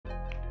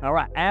All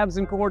right, abs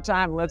and core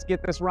time. Let's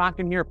get this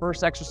rocking here.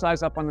 First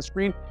exercise up on the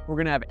screen. We're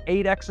gonna have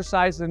 8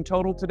 exercises in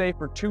total today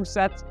for 2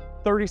 sets,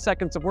 30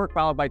 seconds of work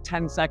followed by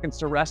 10 seconds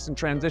to rest and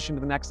transition to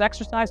the next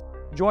exercise.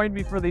 Join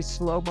me for these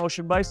slow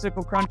motion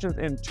bicycle crunches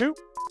in 2,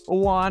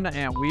 1,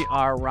 and we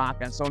are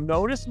rocking. So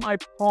notice my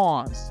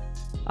pause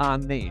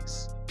on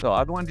these. So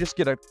I want to just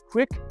get a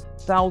quick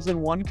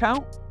 1,001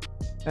 count,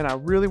 and I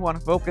really want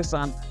to focus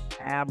on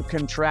ab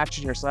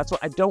contraction here. So that's why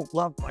I don't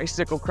love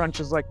bicycle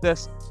crunches like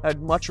this.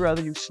 I'd much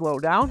rather you slow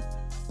down,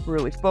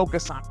 really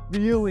focus on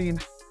feeling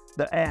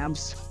the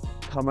abs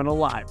coming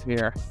alive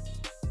here.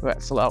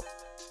 Good, slow.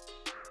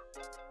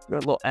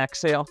 Good little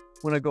exhale.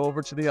 I'm gonna go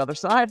over to the other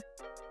side.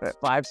 Good,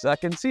 5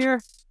 seconds here.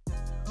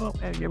 Oh,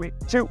 and give me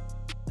 2,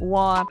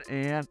 1,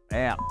 and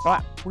bam. All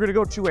right, we're gonna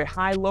go to a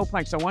high-low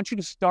plank. So I want you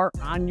to start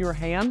on your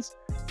hands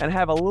and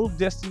have a little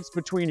distance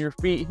between your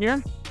feet here.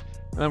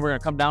 And then we're gonna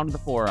come down to the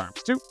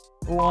forearms. 2,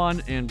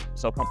 1, and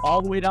so come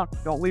all the way down.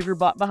 Don't leave your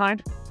butt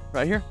behind.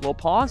 Right here, little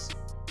pause,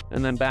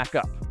 and then back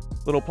up.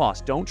 Little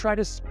pause. Don't try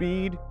to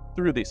speed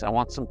through these. I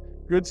want some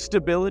good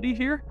stability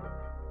here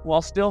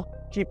while still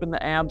keeping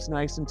the abs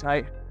nice and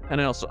tight. And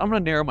then also, I'm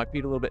gonna narrow my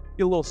feet a little bit,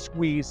 get a little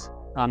squeeze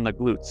on the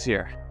glutes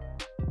here.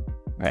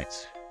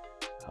 Right,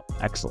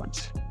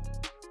 excellent.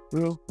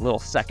 Little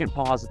second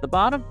pause at the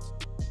bottom.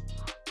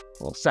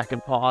 Little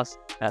second pause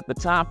at the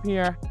top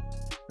here.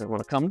 We're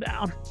gonna come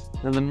down,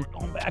 and then we're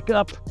going back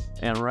up,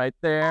 and right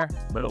there,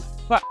 boom.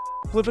 Right,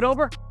 flip it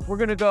over. We're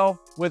gonna go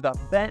with a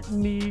bent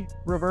knee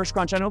reverse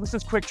crunch. I know this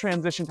is quick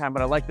transition time,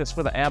 but I like this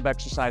for the ab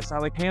exercise. So I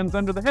like hands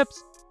under the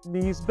hips,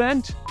 knees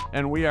bent,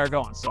 and we are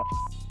going. So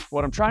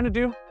what I'm trying to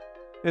do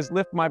is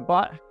lift my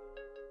butt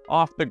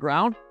off the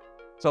ground.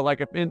 So like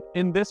if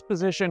in this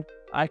position,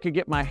 I could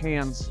get my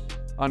hands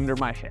under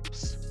my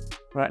hips.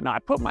 Right now I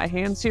put my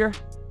hands here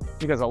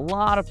because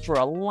for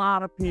a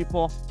lot of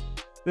people,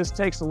 this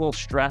takes a little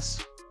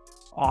stress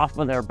off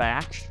of their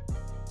back.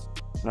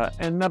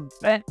 And the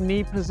bent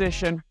knee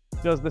position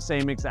does the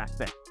same exact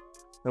thing.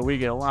 So we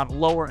get a lot of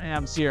lower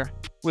abs here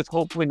with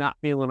hopefully not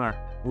feeling our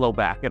low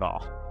back at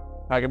all.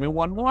 All right, give me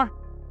one more,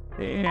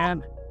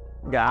 and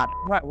got it.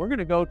 All right, we're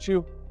gonna go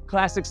to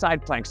classic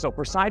side plank. So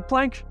for side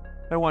plank,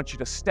 I want you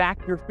to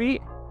stack your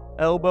feet,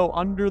 elbow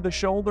under the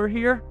shoulder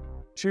here,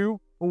 2,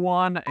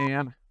 1,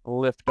 and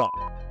lift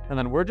off. And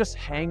then we're just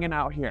hanging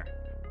out here.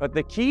 But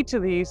the key to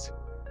these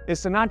is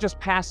to not just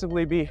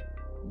passively be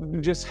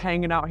just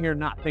hanging out here,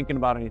 not thinking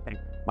about anything.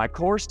 My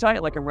core's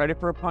tight, like I'm ready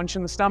for a punch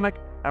in the stomach.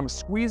 I'm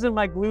squeezing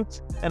my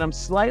glutes, and I'm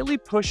slightly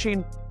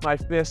pushing my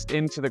fist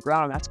into the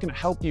ground. That's gonna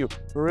help you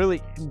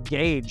really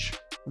engage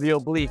the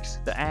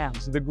obliques, the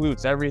abs, the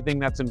glutes, everything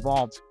that's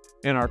involved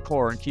in our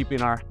core and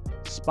keeping our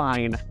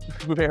spine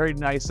very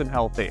nice and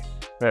healthy,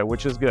 right,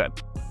 which is good.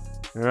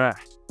 All right,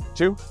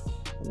 2,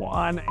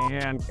 1,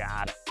 and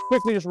got it.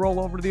 Quickly just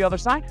roll over to the other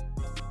side.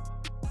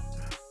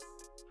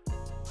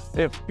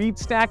 If feet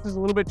stacked is a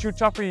little bit too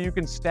tough for you, you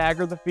can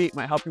stagger the feet.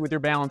 Might help you with your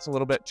balance a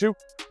little bit. 2,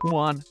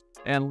 1,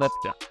 and lift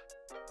up.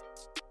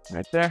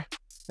 Right there,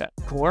 that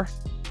core.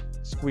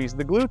 Squeeze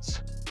the glutes.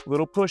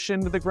 Little push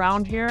into the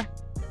ground here.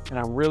 And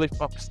I'm really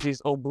focused.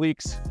 These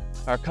obliques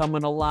are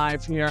coming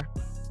alive here.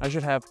 I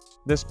should have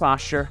this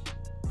posture,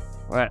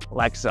 right,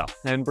 like so,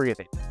 and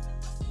breathing.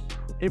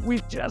 If we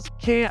just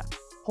can't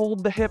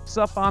hold the hips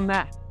up on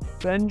that,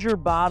 bend your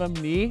bottom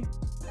knee,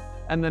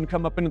 and then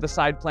come up into the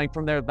side plank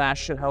from there. That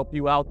should help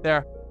you out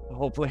there.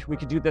 Hopefully we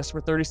can do this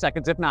for 30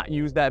 seconds. If not,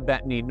 use that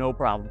bent knee, no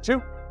problem. 2,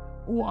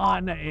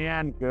 1,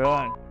 and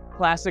good.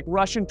 Classic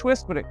Russian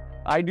twist, but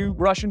I do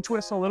Russian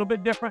twists a little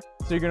bit different.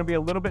 So you're gonna be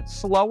a little bit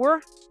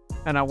slower,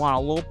 and I want a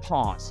little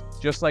pause,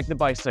 just like the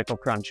bicycle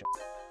crunches.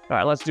 All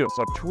right, let's do it.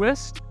 So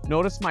twist,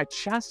 notice my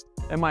chest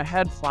and my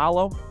head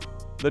follow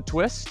the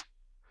twist,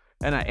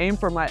 and I aim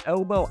for my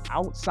elbow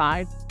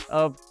outside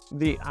of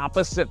the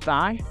opposite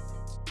thigh.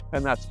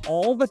 And that's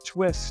all the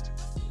twist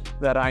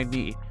that I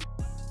need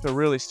to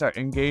really start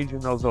engaging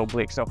those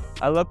obliques. So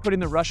I love putting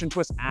the Russian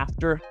twist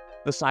after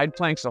the side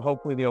plank. So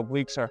hopefully the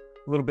obliques are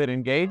a little bit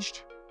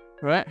engaged,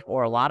 right?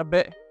 Or a lot of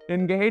bit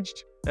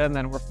engaged. And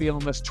then we're feeling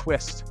this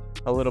twist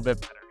a little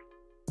bit better.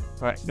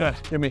 All right, good.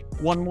 Give me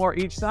one more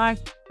each side,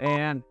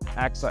 and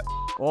excellent.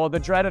 Oh, the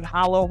dreaded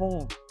hollow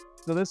hold.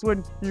 So this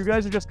one, you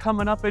guys are just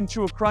coming up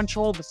into a crunch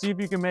hold to see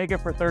if you can make it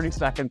for 30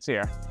 seconds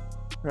here.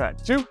 All right,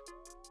 2,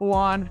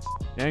 1,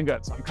 and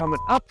good. So I'm coming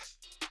up.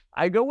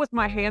 I go with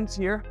my hands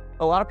here.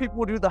 A lot of people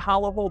will do the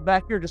hollow hold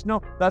back here. Just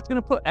know that's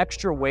gonna put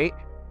extra weight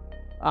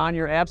on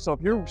your abs. So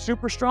if you're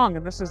super strong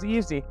and this is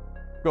easy,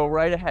 go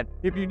right ahead.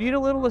 If you need a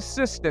little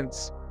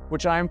assistance,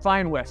 which I am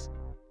fine with,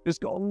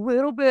 just go a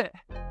little bit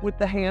with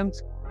the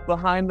hands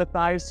behind the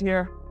thighs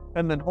here,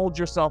 and then hold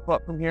yourself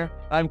up from here.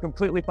 I'm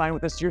completely fine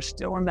with this. You're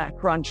still in that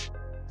crunch,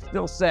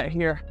 still set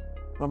here.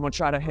 I'm gonna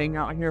try to hang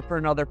out here for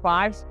another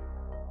 5.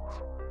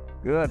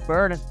 Good,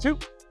 burn it. 2,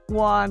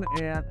 1,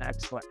 and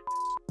excellent.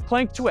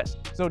 Plank twist.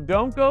 So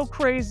don't go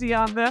crazy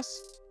on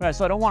this. All right,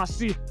 so I don't want to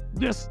see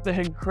this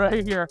thing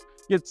right here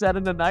get set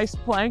in a nice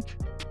plank.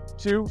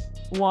 2,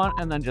 1,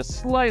 and then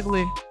just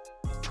slightly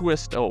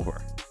twist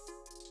over.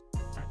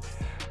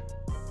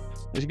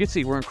 As you can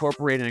see, we're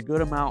incorporating a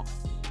good amount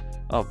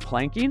of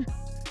planking,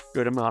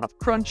 good amount of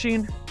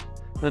crunching,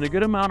 then a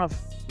good amount of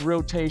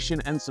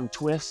rotation and some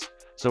twists.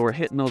 So we're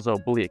hitting those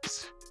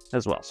obliques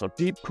as well. So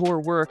deep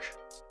core work,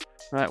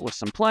 right, with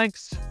some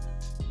planks,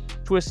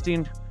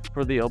 twisting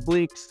for the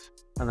obliques,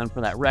 and then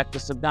for that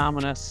rectus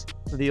abdominis,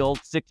 for the old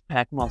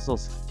six-pack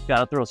muscles,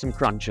 gotta throw some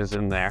crunches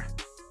in there.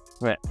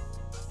 Right,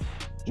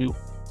 2,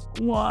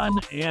 1,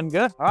 and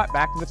good. All right,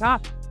 back to the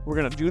top. We're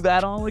gonna do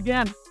that all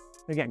again.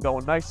 Again,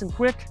 going nice and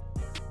quick,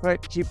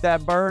 right? Keep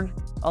that burn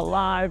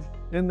alive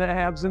in the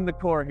abs and the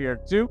core here.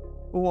 2,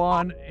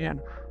 1, and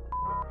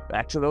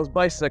back to those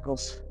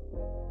bicycles.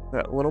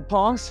 That little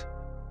pause.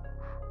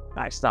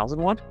 Nice,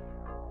 1001,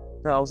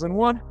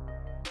 1001.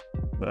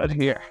 Good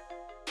here.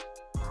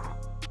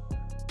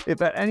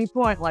 If at any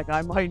point, like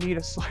I might need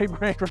a slight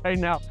break right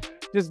now,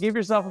 just give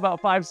yourself about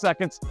 5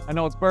 seconds. I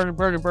know it's burning,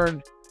 burning,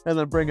 burning, and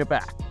then bring it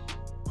back.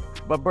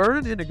 But burn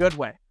it in a good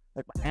way.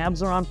 Like my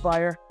abs are on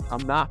fire.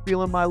 I'm not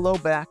feeling my low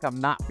back. I'm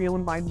not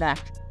feeling my neck.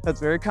 That's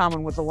very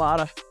common with a lot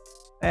of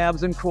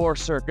abs and core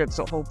circuits.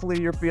 So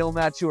hopefully you're feeling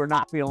that too, or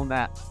not feeling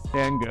that.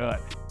 And good.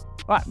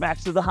 All right, back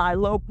to the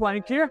high-low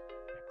plank here.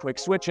 Quick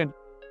switching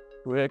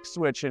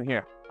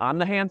here. On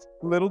the hands,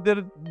 little bit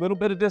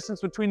of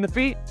distance between the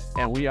feet,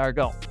 and we are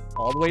going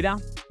all the way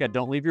down. Yeah,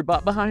 don't leave your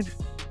butt behind.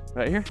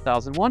 Right here,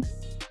 1001,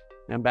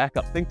 and back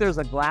up. Think there's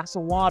a glass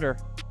of water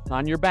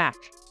on your back.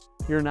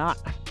 You're not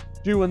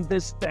doing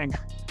this thing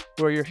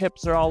where your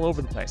hips are all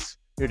over the place.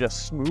 You're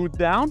just smooth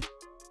down,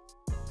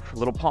 a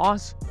little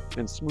pause,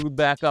 and smooth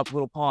back up,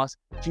 little pause,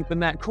 keeping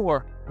that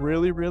core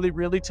really, really,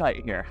 really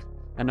tight here.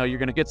 I know you're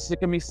gonna get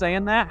sick of me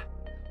saying that,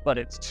 but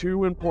it's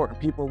too important.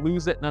 People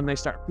lose it and then they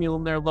start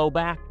feeling their low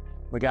back.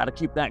 We gotta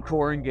keep that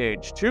core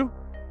engaged. 2,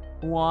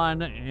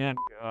 1, and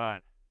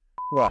good.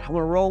 Well, I'm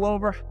gonna roll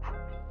over,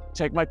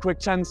 take my quick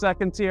 10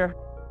 seconds here,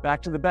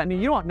 back to the bent knee.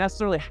 You don't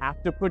necessarily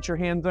have to put your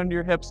hands under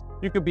your hips.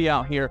 You could be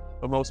out here,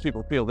 but most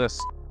people feel this,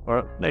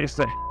 or they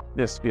say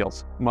this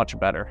feels much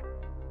better.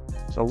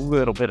 So a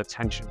little bit of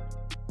tension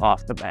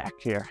off the back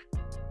here.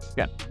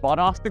 Again, butt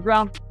off the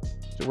ground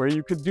to where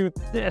you could do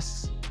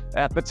this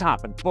at the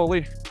top and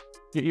fully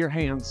get your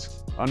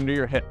hands under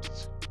your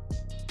hips.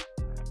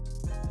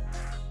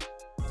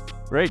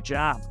 Great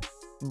job.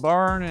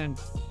 Burning,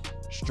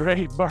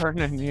 straight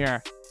burning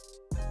here.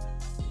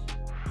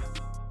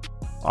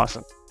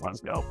 Awesome, let's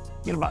go.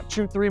 Get about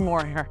 2, 3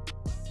 more here.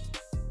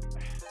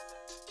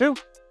 2,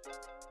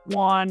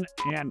 1,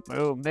 and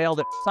boom, nailed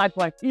it. Side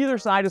plank, either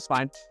side is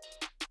fine.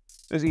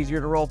 It's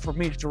easier to roll for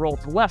me to roll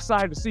to the left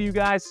side to see you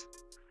guys.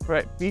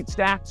 Right, feet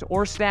stacked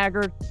or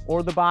staggered,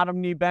 or the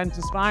bottom knee bent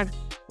is fine.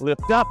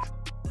 Lift up.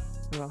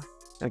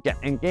 Again,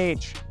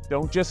 engage.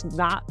 Don't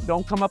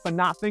come up and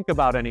not think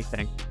about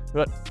anything.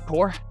 Good,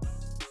 core,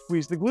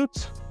 squeeze the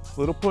glutes.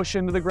 Little push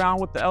into the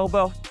ground with the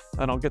elbow.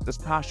 I don't get this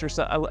posture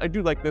set. I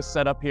do like this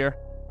setup here.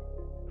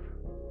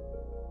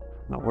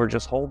 No, we're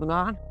just holding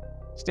on,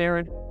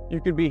 staring. You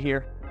could be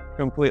here,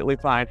 completely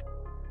fine.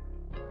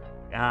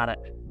 Got it.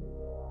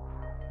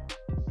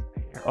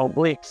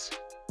 Obliques,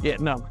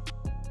 getting them,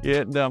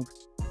 getting them.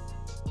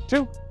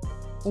 2,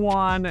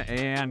 1,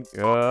 and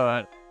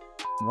good.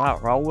 Wow,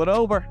 roll it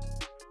over.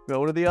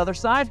 Go to the other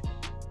side.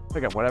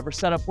 Pick up whatever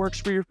setup works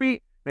for your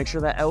feet. Make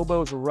sure that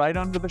elbow's right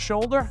under the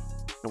shoulder.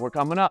 And we're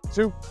coming up.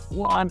 2,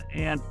 1,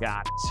 and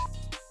got it.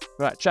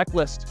 All right,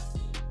 checklist.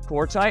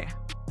 Core tight,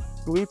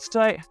 glutes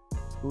tight,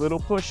 little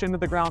push into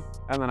the ground.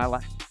 And then I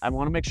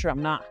want to make sure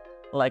I'm not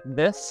like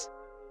this.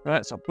 All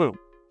right, so boom.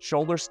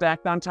 Shoulders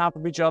stacked on top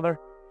of each other.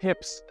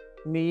 Hips,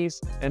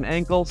 knees, and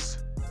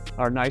ankles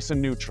are nice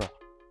and neutral.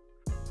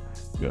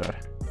 Good.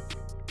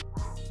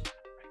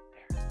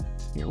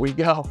 Here we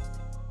go.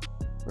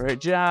 Great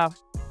job.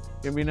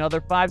 Give me another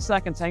 5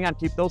 seconds. Hang on,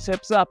 keep those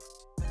hips up.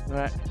 All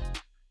right.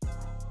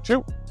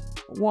 2,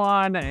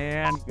 1,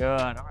 and good.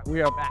 All right,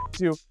 we are back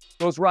to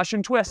those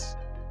Russian twists.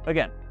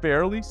 Again,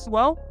 fairly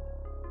slow. All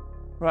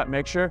right,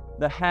 make sure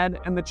the head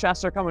and the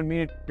chest are coming,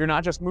 meaning you're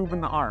not just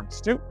moving the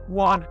arms. 2,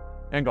 1,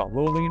 and go.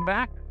 Little lean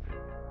back.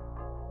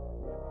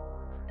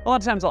 A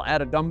lot of times I'll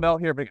add a dumbbell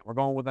here, but again, we're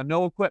going with a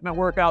no equipment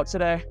workout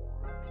today.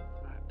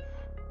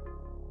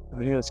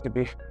 This could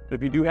be,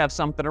 if you do have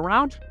something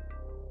around,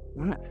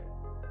 all right.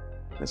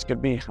 This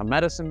could be a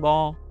medicine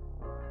ball,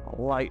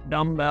 a light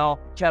dumbbell,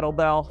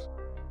 kettlebell.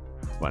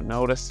 But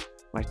notice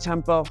my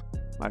tempo,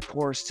 my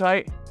core is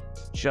tight,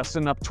 just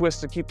enough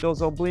twist to keep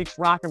those obliques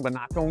rocking, but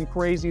not going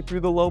crazy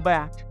through the low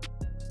back.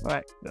 All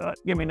right, good.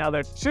 Give me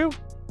another 2,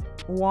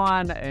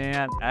 1,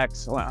 and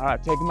excellent. All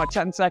right, taking my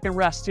 10-second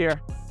rest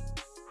here.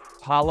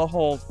 Hollow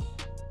hold,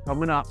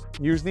 coming up.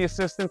 Use the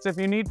assistance if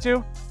you need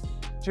to.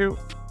 2,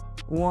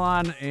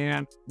 1,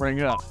 and bring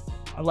it up.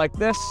 I like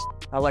this.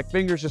 I like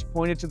fingers just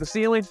pointed to the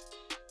ceiling.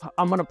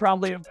 I'm gonna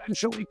probably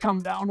eventually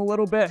come down a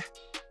little bit,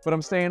 but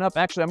I'm staying up.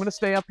 Actually, I'm gonna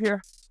stay up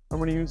here. I'm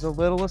gonna use a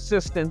little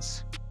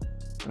assistance.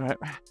 All right,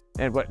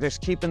 and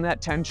just keeping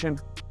that tension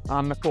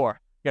on the core.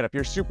 Again, if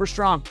you're super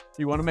strong,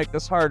 you wanna make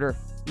this harder,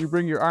 you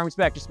bring your arms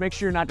back. Just make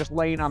sure you're not just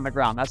laying on the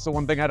ground. That's the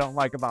one thing I don't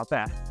like about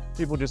that.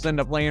 People just end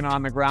up laying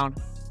on the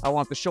ground. I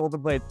want the shoulder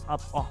blades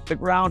up off the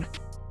ground.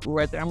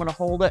 Right there, I'm gonna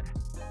hold it.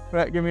 All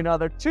right, give me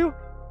another 2,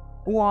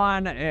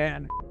 1,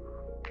 and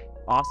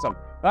awesome.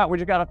 All right, we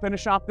just gotta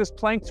finish off this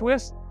plank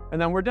twist, and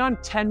then we're done.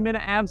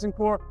 10-minute abs and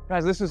core.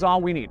 Guys, this is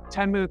all we need.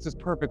 10 minutes is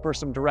perfect for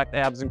some direct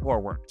abs and core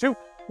work. 2,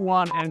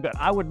 1, and good.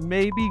 I would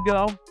maybe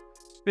go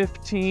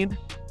 15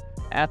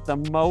 at the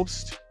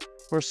most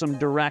for some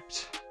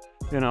direct,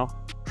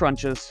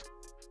 crunches,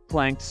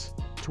 planks,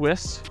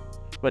 twists,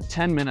 but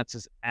 10 minutes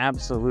is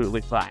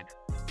absolutely fine.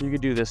 You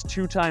could do this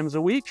 2 times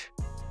a week,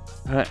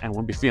 and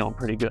we'll be feeling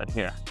pretty good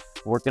here.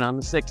 Working on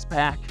the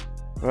 6-pack,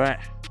 all right?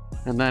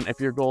 And then if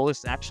your goal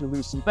is to actually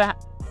lose some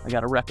fat, I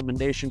got a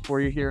recommendation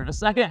for you here in a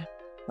second.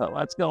 So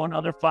let's go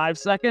another 5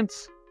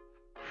 seconds.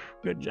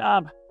 Good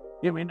job.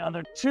 Give me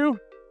another 2,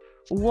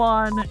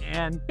 1,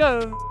 and go.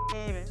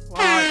 All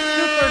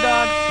right, super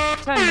done.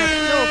 10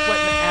 minutes, no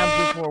equipment,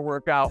 abs and core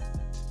workout.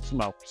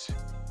 Smoked.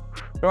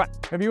 All right,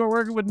 if you are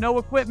working with no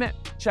equipment,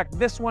 check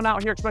this one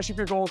out here, especially if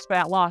your goal is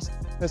fat loss.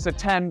 This is a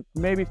 10,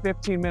 maybe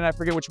 15 minute, I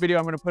forget which video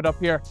I'm gonna put up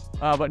here,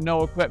 but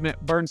no equipment,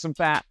 burn some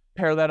fat,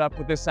 pair that up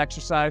with this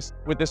exercise,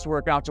 with this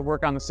workout to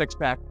work on the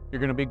 6-pack,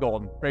 you're gonna be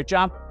golden. Great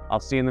job, I'll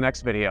see you in the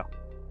next video.